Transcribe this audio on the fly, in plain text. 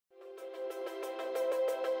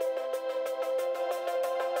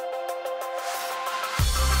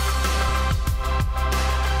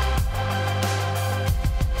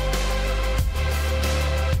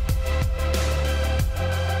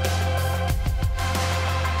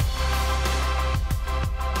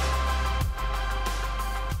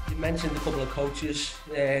mentioned a couple of coaches,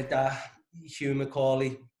 that Hugh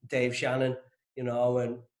McCauley, Dave Shannon, and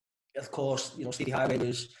of course, Steve Heighway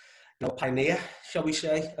was, pioneer, shall we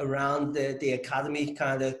say, around the academy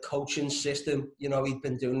kind of coaching system. He'd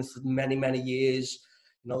been doing it for many, many years.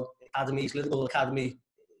 Academies, Liverpool Academy,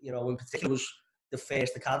 in particular was the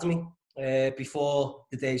first academy. Before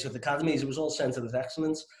the days of academies, it was all centre of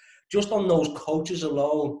excellence. Just on those coaches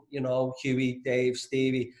alone, Hughie, Dave,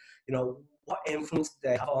 Stevie, what influence did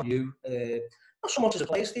they have on you? Not so much as a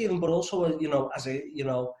player, Stephen, but also, as a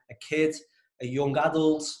kid, a young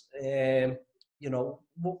adult.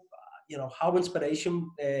 How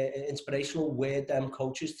inspirational were them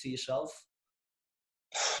coaches to yourself?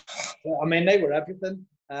 Well, I mean, they were everything.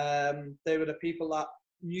 They were the people that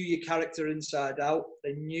knew your character inside out.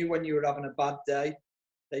 They knew when you were having a bad day.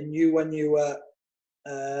 They knew when you were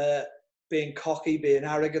being cocky, being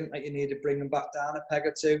arrogant, that you needed to bring them back down a peg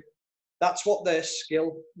or two. That's what their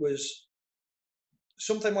skill was.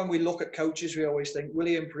 Something when we look at coaches, we always think, will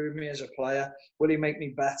he improve me as a player? Will he make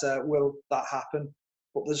me better? Will that happen?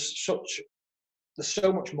 But there's so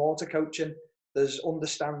much more to coaching. There's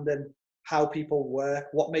understanding how people work,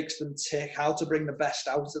 what makes them tick, how to bring the best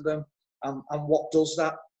out of them, and what does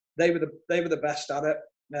that. They were the best at it.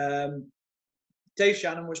 Dave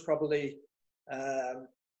Shannon was probably the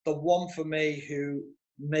one for me who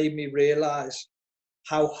made me realise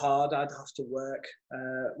how hard I'd have to work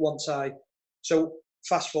so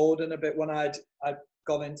fast forwarding a bit, when I'd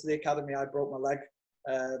gone into the academy, I broke my leg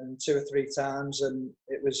 2 or 3 times, and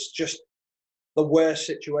it was just the worst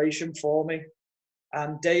situation for me.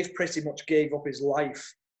 And Dave pretty much gave up his life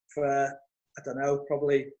for, I don't know,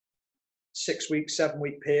 probably 6 weeks,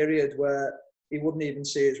 7-week period where he wouldn't even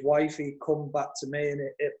see his wife. He'd come back to me and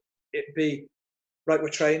it'd be, right, we're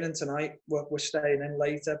training tonight, we're staying in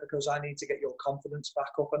later because I need to get your confidence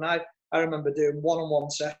back up. And I remember doing one-on-one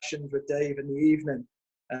sessions with Dave in the evening,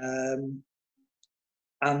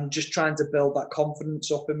 and just trying to build that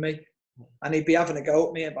confidence up in me. And he'd be having a go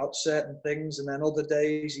at me about certain things, and then other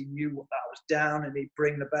days he knew that I was down and he'd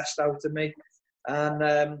bring the best out of me. And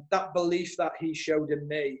that belief that he showed in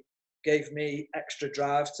me gave me extra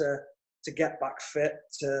drive to get back fit,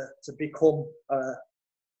 to become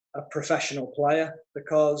a professional player,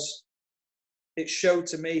 because it showed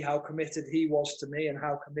to me how committed he was to me and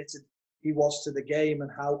how committed he was to the game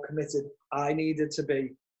and how committed I needed to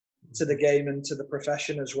be to the game and to the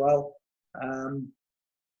profession as well.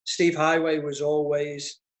 Steve Heighway was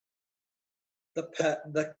always the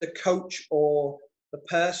coach or the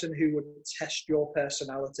person who would test your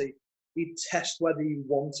personality. He'd test whether you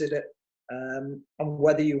wanted it, and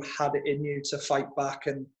whether you had it in you to fight back,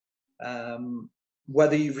 and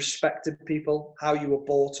whether you respected people, how you were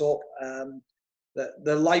brought up.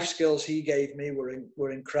 The life skills he gave me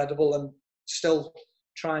were incredible, and still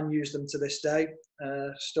try and use them to this day.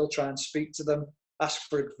 Still try and speak to them, ask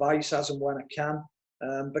for advice as and when I can,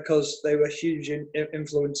 because they were huge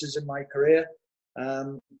influences in my career.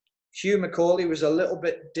 Hugh McCauley was a little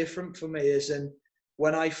bit different for me, as in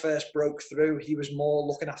when I first broke through, he was more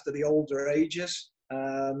looking after the older ages.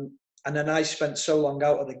 And then I spent so long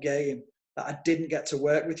out of the game that I didn't get to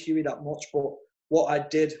work with Hughie that much. But what I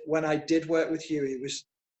did, when I did work with Hughie, was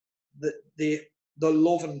the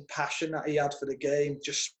love and passion that he had for the game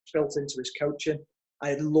just spilt into his coaching. I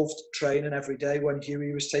had loved training every day when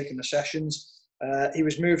Hughie was taking the sessions. He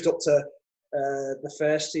was moved up to the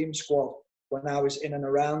first team squad when I was in and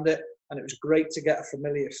around it. And it was great to get a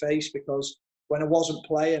familiar face, because when I wasn't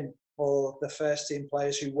playing, or the first team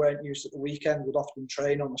players who weren't used at the weekend would often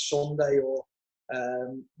train on a Sunday, or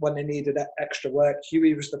when they needed extra work,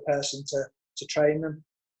 Hughie was the person to train them.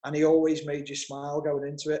 And he always made you smile going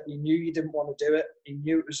into it. He knew you didn't want to do it. He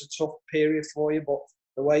knew it was a tough period for you, but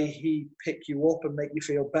the way he picked you up and make you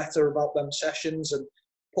feel better about them sessions and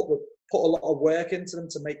put a lot of work into them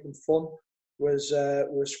to make them fun was a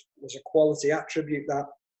quality attribute that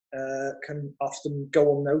can often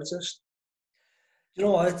go unnoticed. You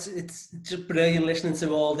know what, it's just brilliant listening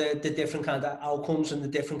to all the different kind of outcomes and the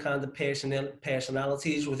different kind of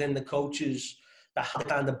personalities within the coaches that had the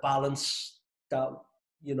kind of balance that,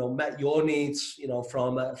 met your needs,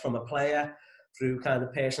 from a player, through kind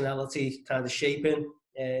of personality, kind of shaping,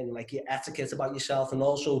 and like your etiquette about yourself, and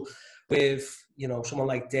also with, someone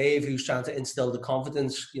like Dave, who's trying to instill the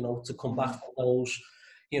confidence, to come back from those,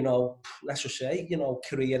 let's just say,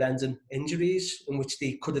 career-ending injuries in which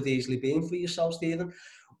they could have easily been for yourself, Stephen.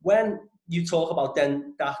 When you talk about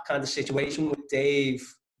then that kind of situation with Dave,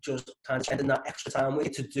 just kind of spending that extra time with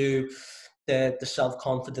you to do the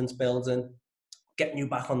self-confidence building, getting you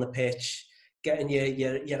back on the pitch, getting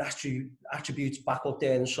your attributes back up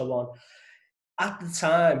there and so on. at the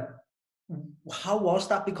time, how was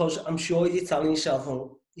that? Because I'm sure you're telling yourself,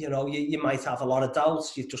 well, you know, you might have a lot of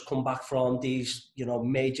doubts. You've just come back from these, you know,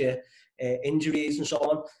 major injuries and so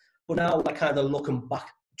on. But now, like, kind of looking back,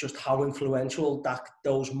 just how influential that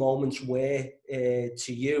those moments were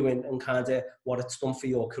to you, and kind of what it's done for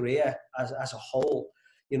your career as a whole.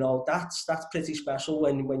 You know, that's pretty special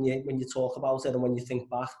when you talk about it and when you think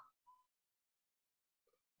back.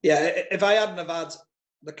 Yeah, if I hadn't have had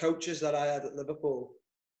the coaches that I had at Liverpool,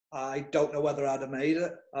 I don't know whether I'd have made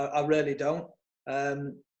it. I really don't.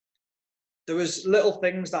 There was little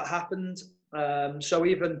things that happened. So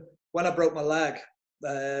even when I broke my leg,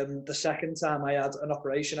 the second time I had an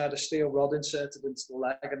operation, I had a steel rod inserted into the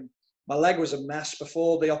leg, and my leg was a mess.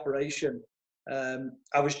 Before the operation,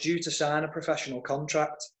 I was due to sign a professional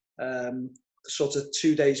contract sort of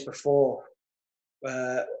 2 days before.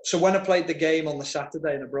 So when I played the game on the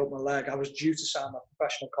Saturday and I broke my leg, I was due to sign my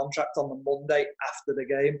professional contract on the Monday after the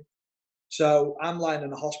game. So I'm lying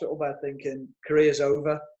in a hospital bed thinking, career's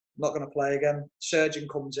over, I'm not going to play again. Surgeon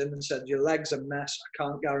comes in and said, your leg's a mess, I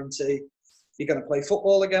can't guarantee you're going to play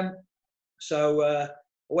football again. So I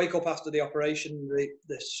wake up after the operation,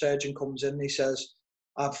 the surgeon comes in and he says,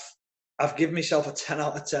 I've given myself a 10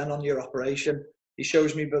 out of 10 on your operation. He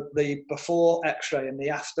shows me the before x-ray and the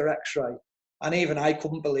after x-ray. And even I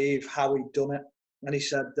couldn't believe how he'd done it. And he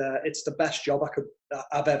said, it's the best job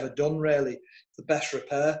I've ever done, really. The best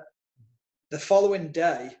repair. The following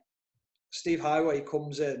day, Steve Heighway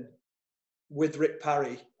comes in with Rick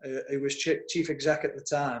Parry, who was chief exec at the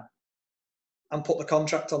time, and put the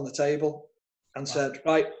contract on the table and said,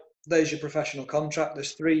 right, there's your professional contract.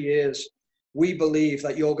 There's 3 years. We believe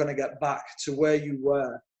that you're going to get back to where you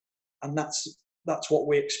were. And that's what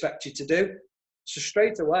we expect you to do. So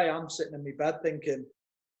straight away, I'm sitting in my bed thinking,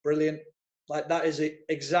 brilliant. Like, that is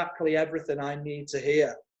exactly everything I need to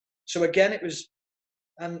hear. So again, it was,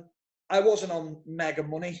 and I wasn't on mega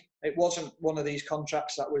money. It wasn't one of these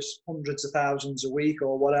contracts that was hundreds of thousands a week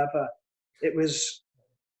or whatever. It was,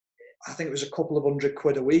 I think it was a couple of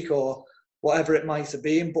 £100 a week or whatever it might have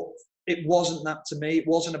been. But it wasn't that to me. It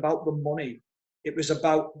wasn't about the money. It was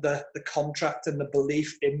about the contract and the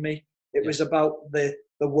belief in me. It was about the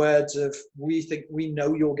words of, we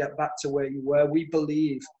know you'll get back to where you were. We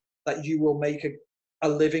believe that you will make a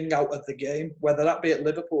living out of the game, whether that be at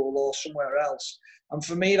Liverpool or somewhere else. And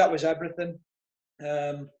for me, that was everything.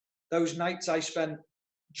 Those nights I spent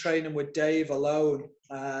training with Dave alone,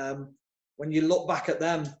 when you look back at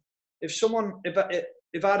them,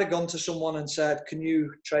 if I'd have gone to someone and said, can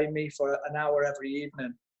you train me for an hour every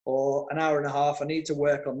evening or an hour and a half, I need to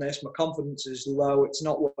work on this, my confidence is low, it's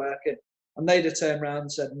not working, and they'd have turned around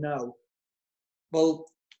and said no, well,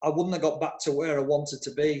 I wouldn't have got back to where I wanted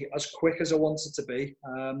to be as quick as I wanted to be.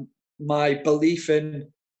 My belief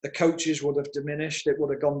in the coaches would have diminished, it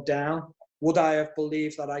would have gone down. Would I have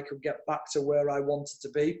believed that I could get back to where I wanted to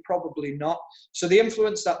be? Probably not. So the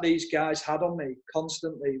influence that these guys had on me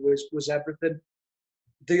constantly was everything.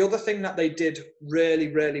 The other thing that they did really,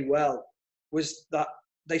 really well was that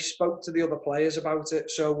they spoke to the other players about it.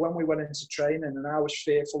 So when we went into training and I was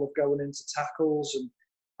fearful of going into tackles and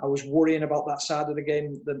I was worrying about that side of the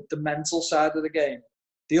game, the mental side of the game,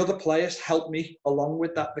 the other players helped me along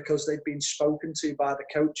with that because they'd been spoken to by the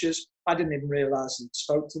coaches. I didn't even realise they'd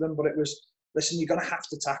spoke to them, but it was, listen, you're going to have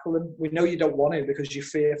to tackle them. We know you don't want to because you're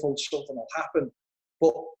fearful something will happen.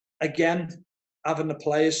 But again, having the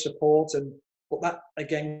players' support, but that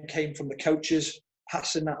again came from the coaches,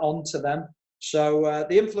 passing that on to them. So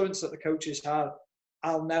the influence that the coaches had,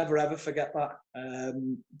 I'll never ever forget that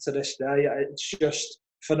to this day. It's just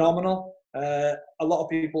phenomenal. A lot of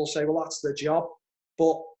people say, well, that's the job.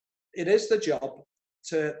 But it is the job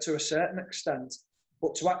to a certain extent.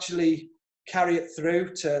 But to actually carry it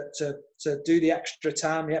through, to do the extra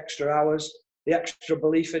time, the extra hours, the extra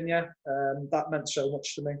belief in you, that meant so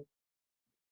much to me.